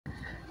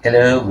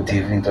Hello, good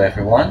evening to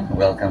everyone.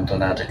 Welcome to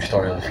another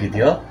tutorial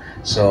video.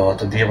 So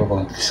today we're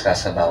going to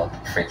discuss about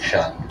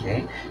friction.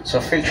 Okay,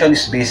 so friction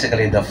is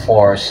basically the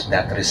force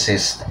that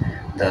resists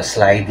the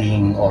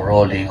sliding or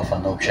rolling of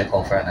an object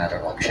over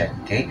another object.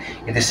 Okay,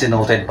 it is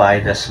denoted by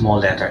the small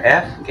letter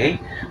F. Okay,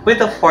 with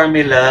the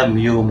formula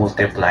mu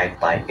multiplied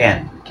by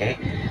n. Okay,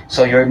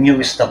 so your mu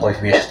is the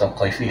coefficient of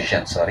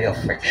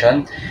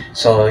friction.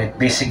 So it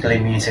basically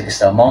means it is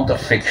the amount of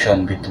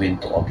friction between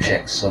two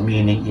objects. So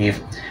meaning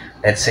if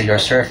let's say your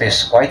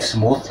surface is quite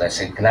smooth, let's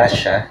say glass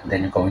siya,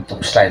 then you're going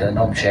to slide an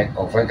object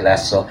over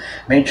glass. So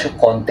medyo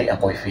konti ang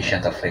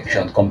coefficient of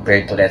friction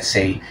compared to, let's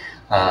say,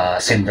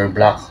 cinder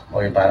block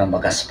or parang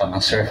magaspang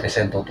ang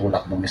surface and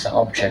tutulak mo isang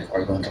object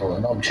or control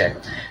an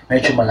object,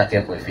 medyo malaki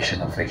ang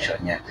coefficient of friction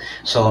niya.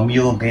 So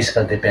mu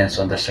basically depends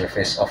on the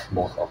surface of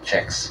both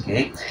objects.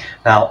 Okay.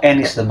 Now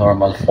N is the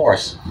normal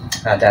force.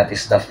 That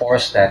is the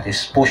force that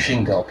is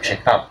pushing the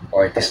object up,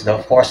 or it is the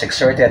force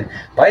exerted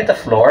by the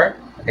floor,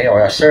 okay,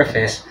 or a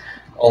surface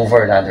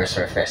over another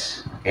surface.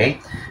 Okay,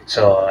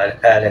 so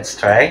let's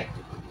try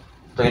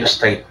to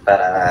illustrate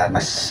para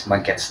mas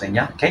mag-gets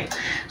ninyo. Okay,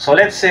 so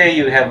let's say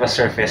you have a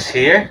surface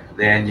here,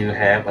 then you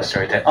have a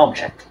certain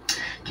object.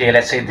 Okay,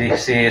 let's say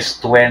this is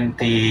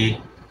 20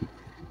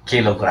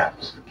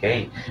 kilograms.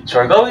 Okay,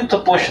 so we're going to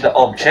push the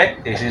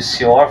object. This is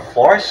your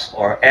force,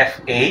 or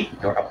FA,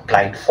 your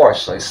applied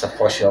force. So it's the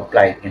force you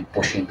applied in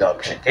pushing the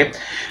object. Okay,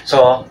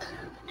 so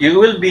you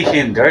will be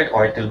hindered,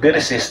 or it will be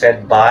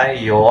resisted by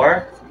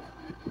your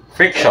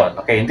friction.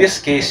 Okay, in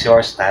this case,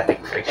 your static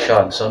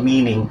friction. So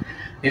meaning,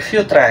 if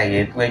you try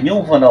it, when you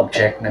move an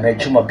object na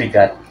medyo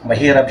mabigat,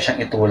 mahirap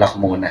siyang itulak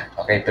muna.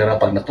 Okay, pero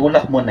pag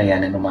natulak mo na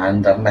yan,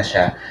 umaandar na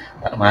siya,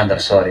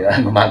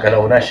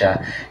 gumagalaw na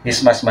siya, is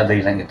mas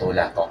madali lang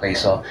itulak. Okay,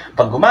 so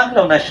pag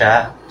gumagalaw na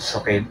siya,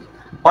 okay,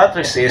 what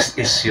resists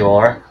is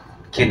your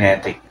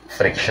kinetic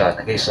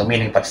friction. Okay, so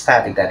meaning pag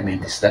static, that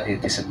means that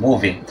it isn't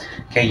moving.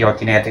 Okay, your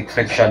kinetic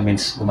friction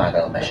means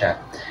gumagalaw na siya.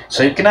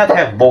 So you cannot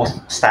have both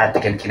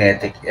static and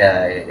kinetic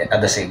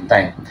at the same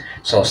time.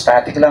 So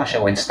static lang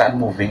siya when it's not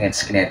moving, and it's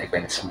kinetic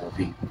when it's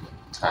moving.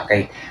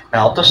 Okay,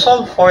 now to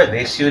solve for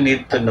this, you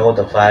need to know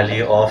the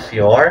value of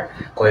your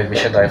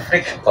coefficient of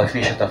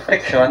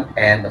friction,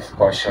 and of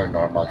course your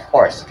normal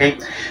force. Okay,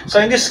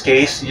 so in this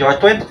case, your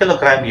 20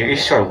 kilogram here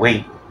is your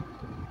weight.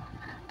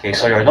 Okay,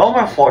 so your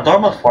normal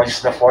force is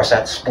the force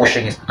that's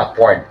pushing it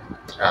upward.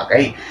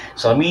 Okay,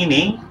 so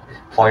meaning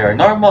for your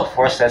normal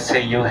force, let's say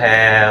you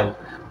have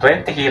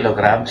 20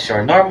 kilograms,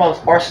 your normal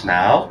force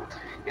now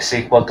is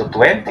equal to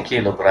 20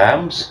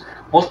 kilograms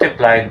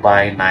multiplied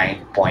by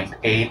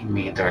 9.8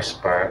 meters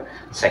per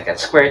second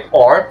squared,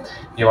 or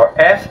your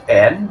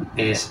Fn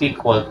is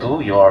equal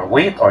to your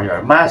weight or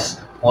your mass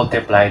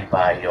multiplied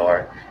by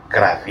your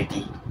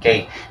gravity.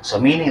 Okay, so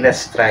meaning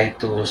let's try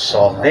to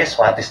solve this.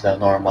 What is the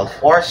normal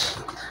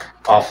force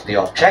of the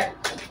object?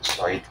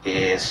 So it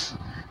is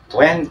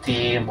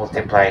 20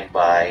 multiplied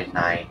by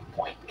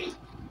 9.8.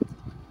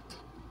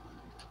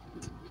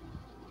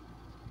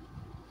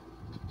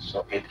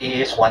 So it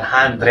is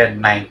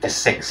 196.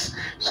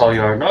 So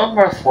your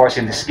normal force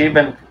in this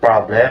given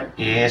problem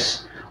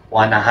is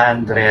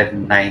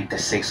 196.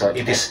 So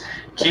it is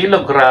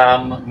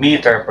kilogram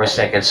meter per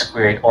second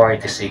squared, or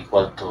it is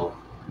equal to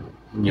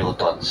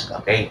newtons.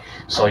 Okay,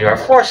 so your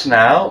force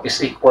now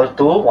is equal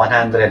to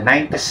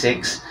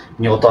 196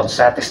 newtons.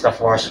 That is the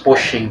force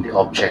pushing the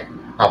object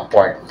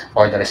upward,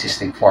 or the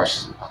resisting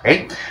force.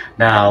 Okay,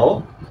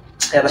 now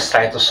let us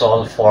try to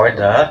solve for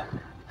the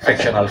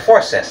frictional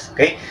forces.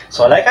 Okay,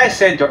 so like I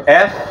said, your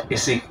F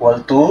is equal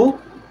to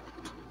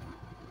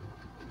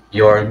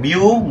your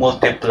mu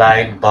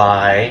multiplied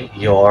by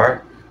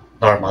your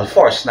normal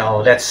force.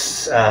 Now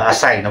let's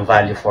assign a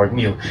value for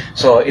mu.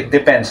 So it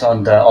depends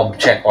on the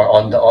object, or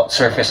on the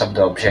surface of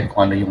the object,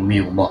 kung ano yung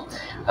mu mo.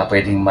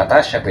 Pwedeng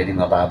mataas siya,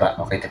 pwedeng mababa.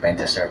 Okay,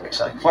 depende sa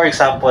surface. So for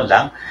example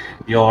lang,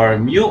 your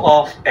mu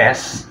of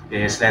S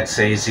is, let's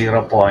say,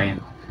 0.05,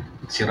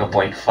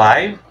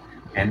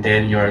 and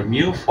then your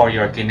mu for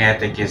your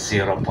kinetic is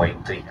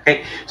 0.3.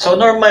 Okay, so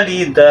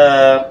normally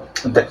the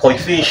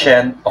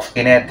coefficient of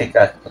kinetic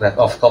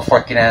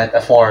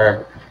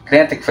for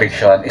kinetic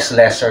friction is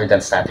lesser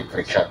than static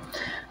friction.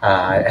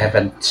 I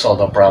haven't solved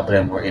a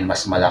problem wherein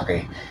mas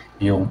malaki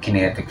yung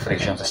kinetic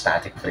friction sa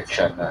static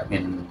friction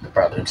in the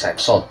problems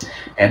I've solved.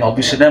 And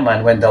obviously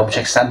naman, when the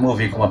object is not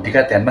moving, kung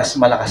mabigat yan, mas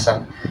malakas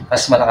ang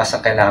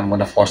kailangan mo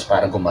na force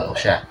para gumalaw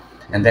siya.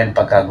 And then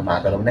pagka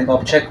gumagalaw na yung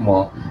object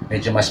mo,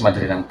 medyo mas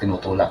madali lang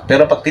tinutulak.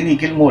 Pero pag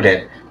tinigil mo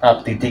ulit,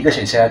 titigil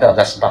siya,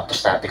 that's back to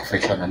static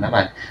friction na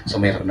naman. So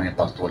mayroon na yung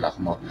pagtulak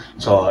mo.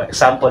 So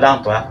example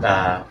lang to,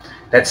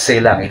 let's say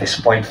lang it is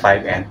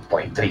 0.5 and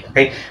 0.3.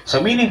 Okay, so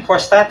meaning for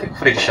static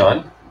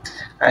friction,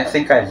 I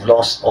think I've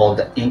lost all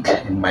the ink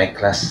in my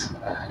class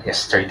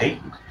yesterday.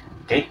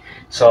 Okay,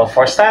 so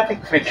for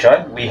static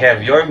friction, we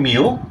have your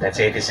mu, let's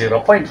say it is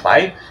 0.5.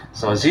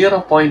 So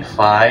 0.5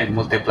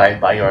 multiplied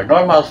by your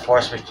normal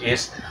force, which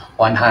is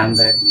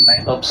 196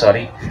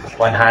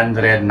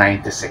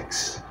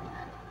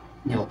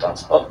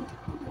 newtons. Oh,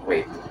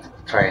 wait,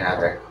 try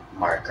another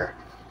marker.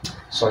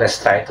 So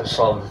let's try to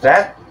solve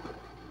that.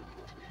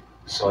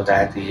 So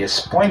that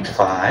is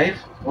 0.5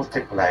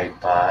 multiplied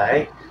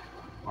by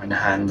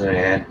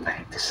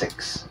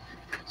 196.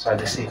 So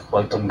this is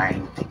equal to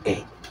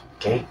 98.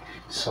 Okay,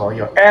 so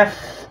your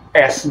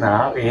Fs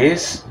now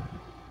is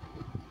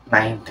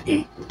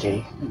 98.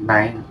 Okay,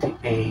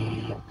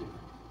 98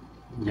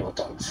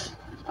 newtons.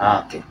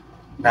 Okay,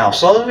 now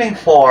solving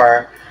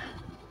for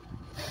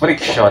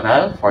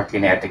frictional, for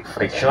kinetic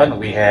friction,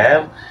 we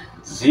have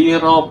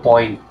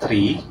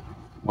 0.3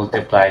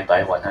 multiplied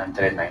by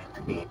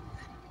 198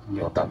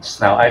 newtons.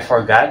 Now I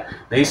forgot,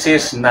 this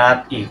is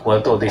not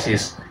equal to, this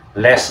is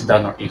less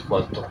than or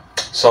equal to.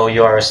 So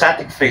your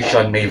static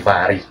friction may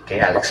vary. Okay,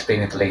 I'll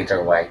explain it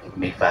later why it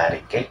may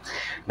vary. Okay,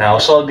 now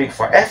solving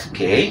for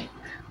Fk,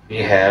 we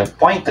have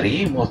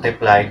 0.3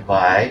 multiplied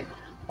by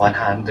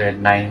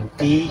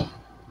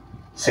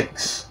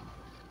 196.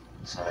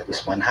 So it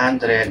is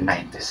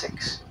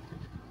 196.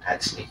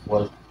 That's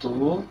equal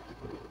to,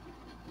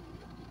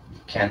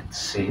 can't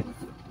see,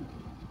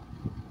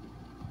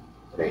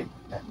 wait,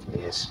 that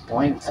is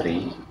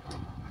 0.3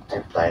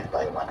 multiplied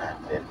by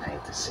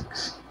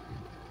 196.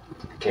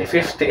 Okay,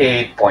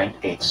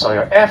 58.8. So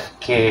your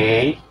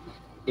Fk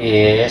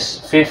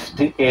is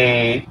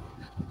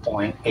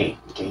 58.8.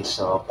 Okay,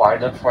 so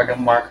pardon for the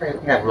marker. I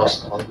think I've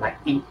lost all my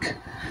ink.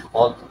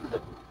 All the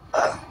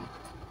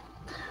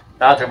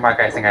other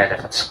marker I think I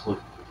left at school.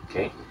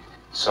 Okay,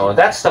 so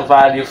that's the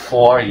value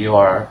for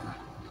your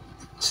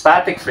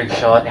static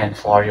friction and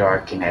for your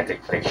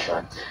kinetic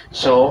friction.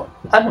 So,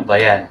 ano ba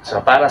yan?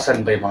 So, para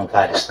saan ba yung mga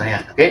values na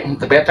yan? Okay,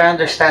 to better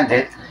understand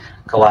it,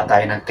 gawa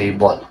tayo ng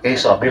table. Okay,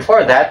 so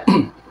before that,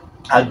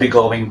 I'll be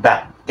going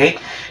back. Okay,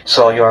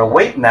 so your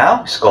weight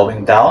now is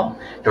going down,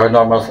 your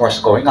normal force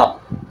going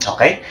up.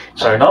 Okay,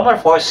 so your normal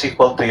force is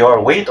equal to your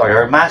weight or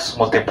your mass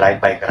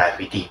multiplied by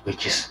gravity,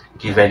 which is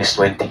given is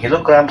 20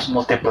 kilograms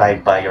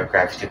multiplied by your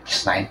gravity, which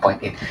is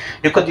 9.8.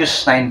 You could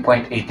use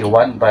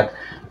 9.81, but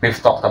we've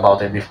talked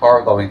about it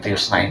before, going to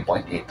use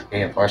 9.8,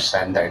 okay, for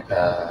standard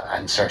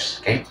answers.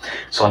 Okay,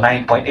 so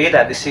 9.8,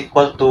 that is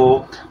equal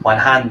to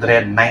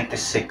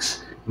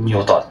 196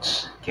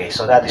 newtons. Okay,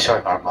 so that is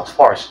your normal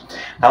force.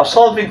 Now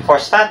solving for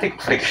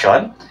static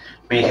friction,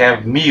 we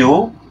have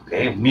mu.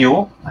 Okay,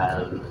 mu,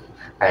 I'll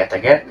write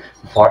again.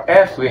 For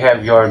F, we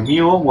have your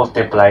mu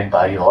multiplied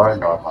by your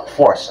normal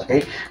force.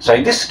 Okay, so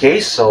in this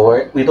case,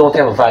 so we don't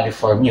have a value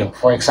for mu.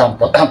 For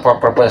example, for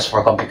purpose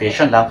for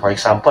computation lang, for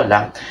example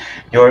lang,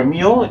 your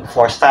mu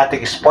for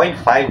static is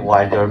 0.5,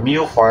 while your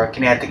mu for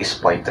kinetic is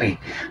 0.3.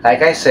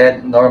 Like I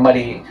said,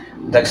 normally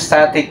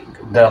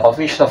the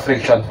coefficient of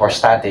friction for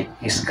static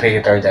is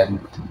greater than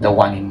the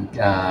one in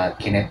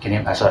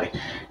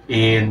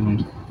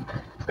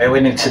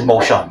when it's in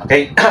motion.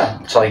 Okay,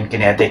 so in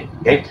kinetic.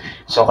 Okay,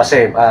 so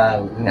kasi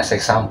nasa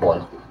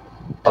example,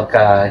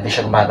 pagka hindi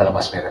siya gumagalaw,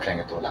 mas meron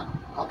siyang ito lang.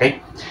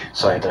 Okay,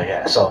 so ito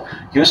yan. So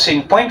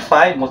using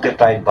 0.5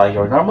 multiplied by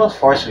your normal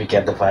force, we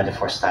get the value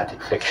for static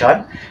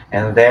friction,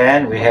 and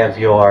then we have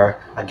your,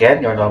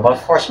 again, your normal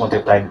force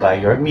multiplied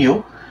by your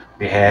mu.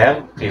 We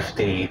have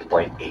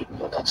 58.8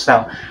 newtons.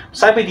 Now,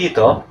 sabi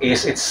dito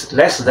is it's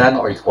less than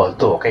or equal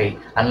to. Okay,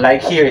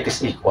 unlike here, it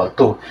is equal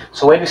to.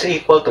 So when we say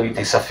equal to, it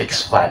is a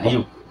fixed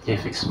value. Okay,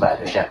 fixed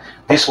value siya.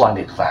 This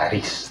one, it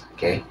varies.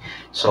 Okay,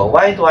 so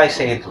why do I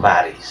say it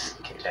varies?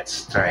 Okay,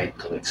 let's try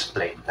to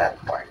explain that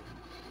part.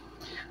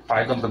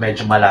 Pardon ko,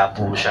 medyo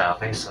malabo siya.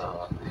 Okay, so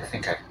I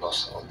think I've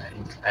lost all that.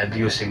 I'll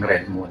be using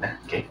red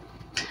muna. Okay,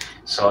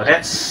 so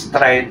let's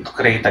try to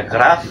create a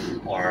graph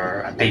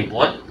or a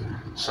table.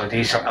 So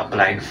this is your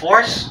applied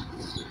force,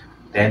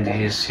 then this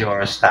is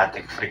your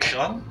static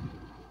friction,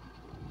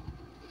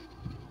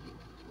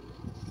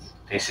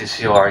 this is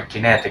your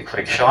kinetic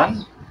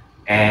friction,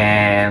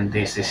 and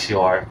this is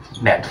your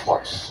net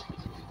force.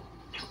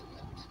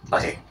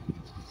 Okay.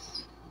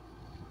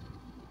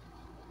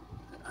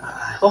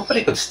 Hopefully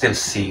you could still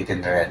see it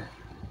in the red.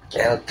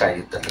 Okay, I'll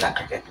try it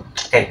black again.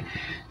 Okay,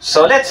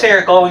 so let's say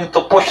you're going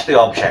to push the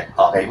object.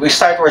 Okay, we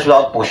start first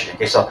without pushing.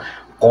 Okay, so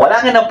kung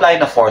wala kang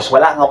applied na force,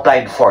 wala kang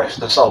applied force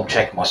dun sa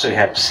object mo. So you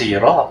have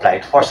 0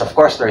 applied force. Of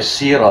course, there's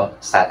 0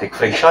 static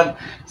friction,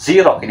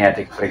 0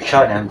 kinetic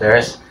friction, and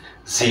there's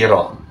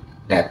 0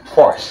 net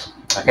force.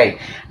 Okay,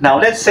 now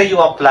let's say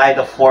you apply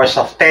the force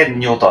of 10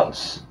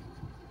 newtons.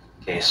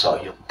 Okay, so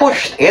you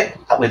pushed it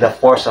with a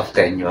force of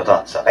 10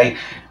 newtons. Okay,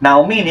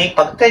 now meaning,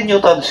 pag 10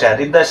 newtons yan,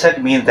 it doesn't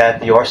mean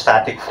that your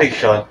static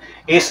friction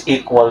is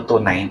equal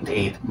to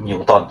 98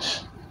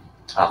 newtons.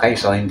 Okay,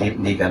 so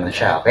hindi ganun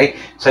siya. Okay,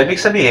 so ibig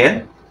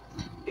sabihin,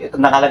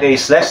 nakalagay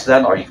is less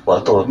than or equal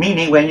to.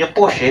 Meaning, when you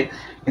push it,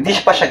 hindi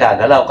pa siya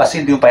gagalaw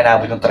kasi hindi mo pa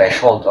inabot yung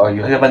threshold or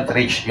you haven't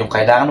reached yung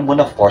kailangan mo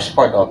na force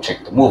for the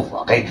object to move.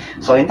 Okay,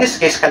 so in this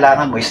case,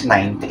 kailangan mo is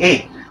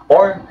 98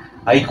 or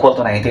equal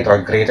to 98 or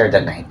greater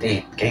than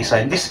 98. Okay, so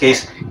in this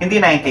case,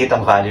 hindi 98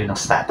 ang value ng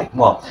static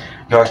mo.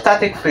 Your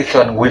static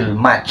friction will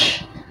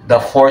match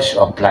the force you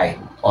applied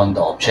on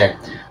the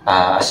object.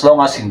 As long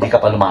as hindi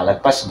ka pa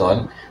lumalagpas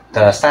doon,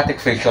 the static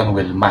friction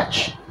will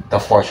match the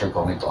force you're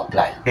going to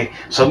apply. Okay,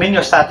 so mean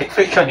your static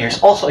friction here is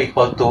also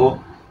equal to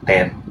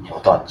 10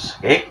 newtons.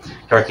 Okay?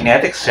 Your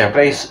kinetic,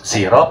 syempre, is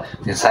 0.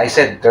 Since I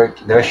said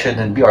there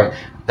shouldn't be, or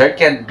there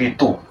can be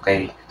 2.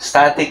 Okay?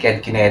 Static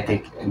and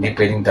kinetic, hindi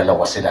pwedeng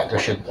dalawa sila. There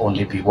should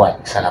only be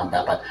 1. Isa lang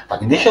dapat.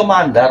 Pag hindi siya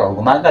umaandar o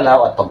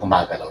gumagalaw at pag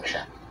gumagalaw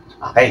siya.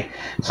 Okay?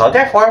 So,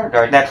 therefore,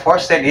 your net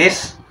force then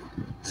is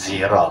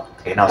 0.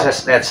 Okay? Now,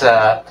 let's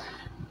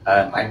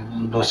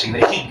I'm losing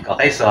the ink.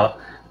 Okay? So,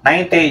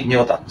 90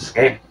 newtons.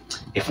 Okay?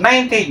 If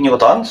 90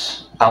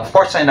 newtons, ang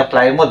force na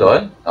in-apply mo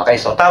doon, okay,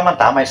 so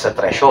tama-tama sa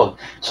threshold.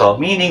 So,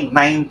 meaning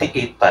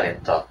 98 pa rin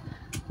to.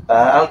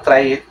 I'll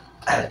try it.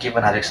 I'll give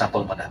another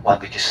example muna.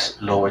 One which is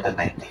lower than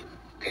 90.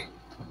 Okay,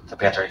 to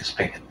better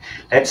explain it.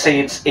 Let's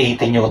say it's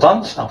 80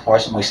 newtons. Ang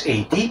force mo is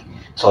 80.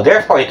 So,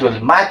 therefore, it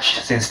will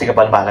match, since di ka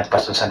pa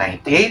malagpas doon sa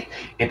 98,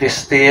 it is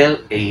still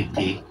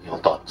 80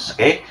 newtons.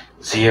 Okay?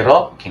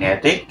 0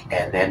 kinetic,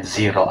 and then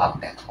 0 ang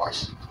net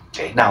force.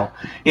 Okay, now,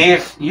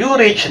 if you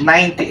reach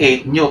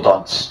 98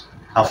 newtons,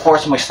 ang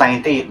force mo is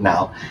 98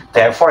 now,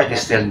 therefore, it is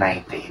still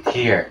 98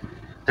 here.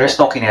 There's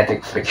no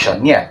kinetic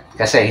friction yet,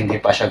 kasi hindi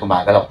pa siya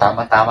gumagalaw.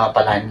 Tama-tama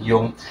pa lang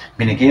yung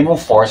binigay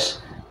mong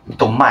force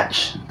to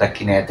match the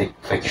kinetic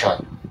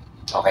friction.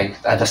 Okay,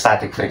 the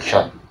static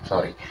friction,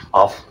 sorry,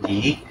 of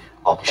the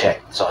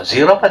object. So,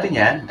 0 pa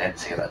din yan, then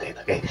 0 din.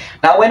 Okay,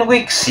 now, when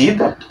we exceed,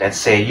 let's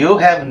say you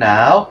have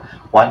now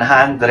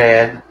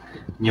 100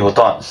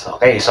 newtons.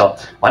 Okay, so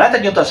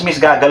 100 newtons means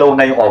gagalaw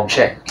na yung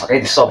object.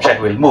 Okay, this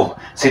object will move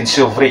since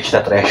you've reached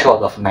the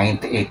threshold of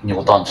 98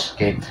 newtons.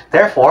 Okay,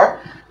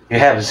 therefore, you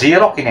have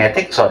 0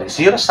 kinetic, sorry,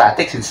 0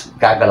 static since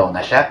gagalaw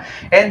na siya.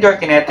 And your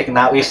kinetic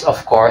now is,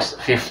 of course,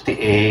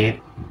 58.8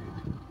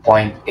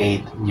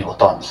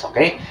 newtons.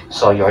 Okay,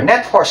 so your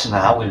net force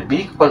now will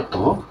be equal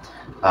to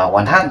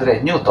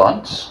 100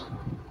 newtons.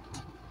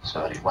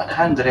 Sorry,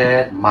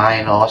 100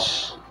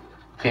 minus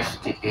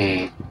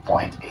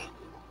 58.8.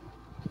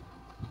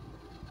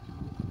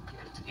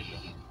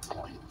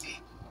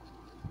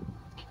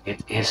 It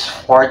is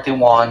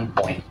 41.2.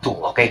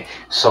 Okay,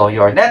 so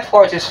your net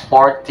force is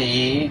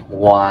 41.2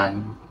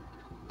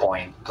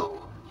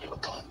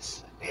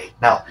 newtons. Okay,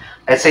 now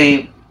let's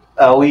say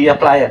we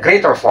apply a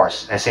greater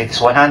force. Let's say it's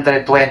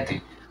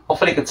 120.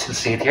 Hopefully, you can still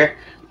see it here.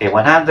 Okay,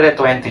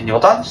 120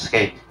 newtons.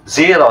 Okay,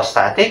 0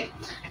 static,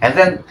 and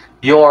then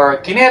your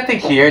kinetic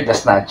here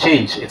does not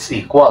change. It's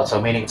equal. So,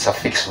 meaning it's a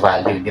fixed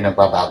value. Hindi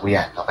nagbabago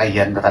yan. Okay,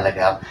 yan na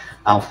talaga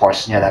ang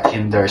force niya that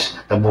hinders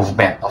the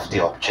movement of the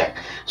object.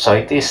 So,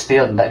 it is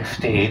still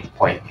 58.8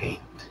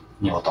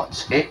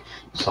 newtons. Okay,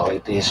 so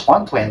it is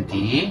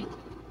 120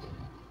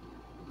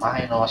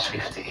 minus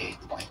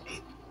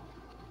 58.8.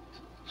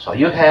 So,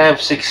 you have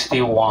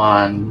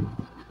 61.2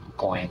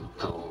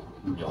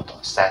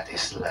 newtons. That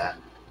is the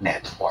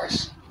net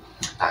force.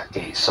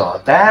 Okay, so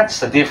that's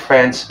the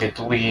difference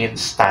between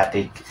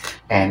static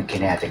and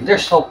kinetic.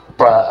 There's no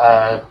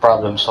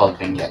problem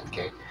solving yet,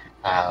 okay?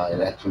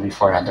 That will be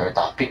for another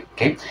topic,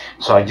 okay?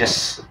 So I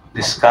just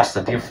discussed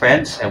the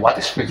difference and what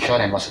is friction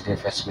and what's the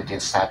difference between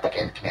static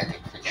and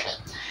kinetic friction.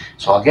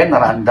 So again,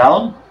 run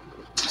down.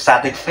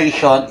 Static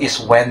friction is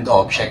when the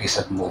object is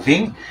not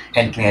moving,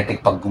 and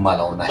kinetic pag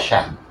gumalaw na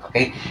siya,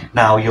 okay?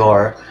 Now,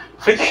 your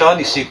friction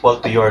is equal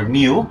to your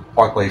mu,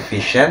 or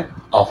coefficient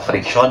of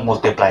friction,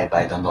 multiplied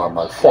by the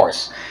normal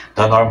force.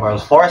 The normal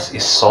force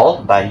is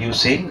solved by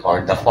using,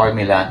 or the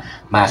formula,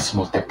 mass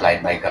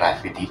multiplied by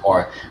gravity,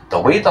 or the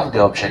weight of the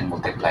object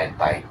multiplied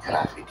by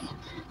gravity.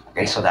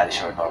 Okay, so that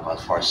is your normal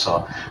force.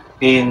 So,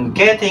 in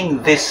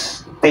getting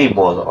this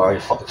table, or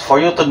for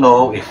you to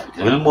know if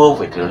it will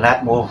move, it will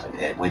not move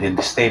within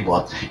this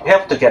table, you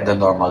have to get the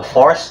normal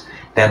force,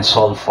 then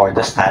solve for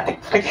the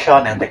static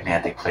friction and the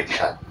kinetic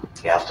friction.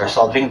 Okay, after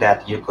solving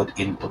that, you could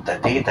input the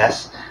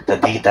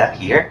data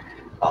here,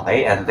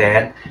 okay, and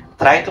then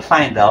try to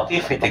find out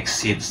if it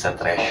exceeds the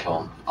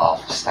threshold of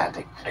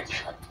static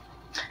friction.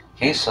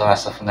 Okay, so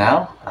as of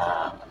now,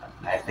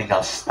 I think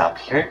I'll stop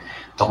here.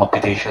 The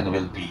computation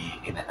will be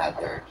in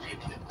another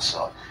video.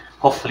 So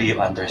hopefully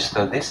you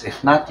understood this.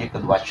 If not, you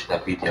could watch the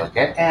video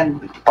again.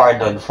 And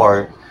pardon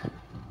for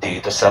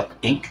dito sa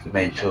ink,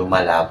 medyo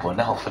malabo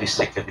na. Hopefully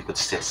you could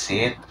still see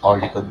it, or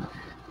you could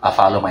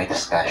follow my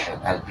discussion.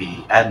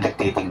 I'm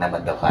dictating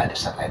naman the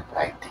values that I'm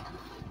writing.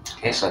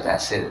 Okay, so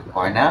that's it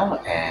for now,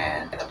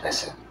 and have a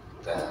blessed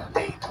day.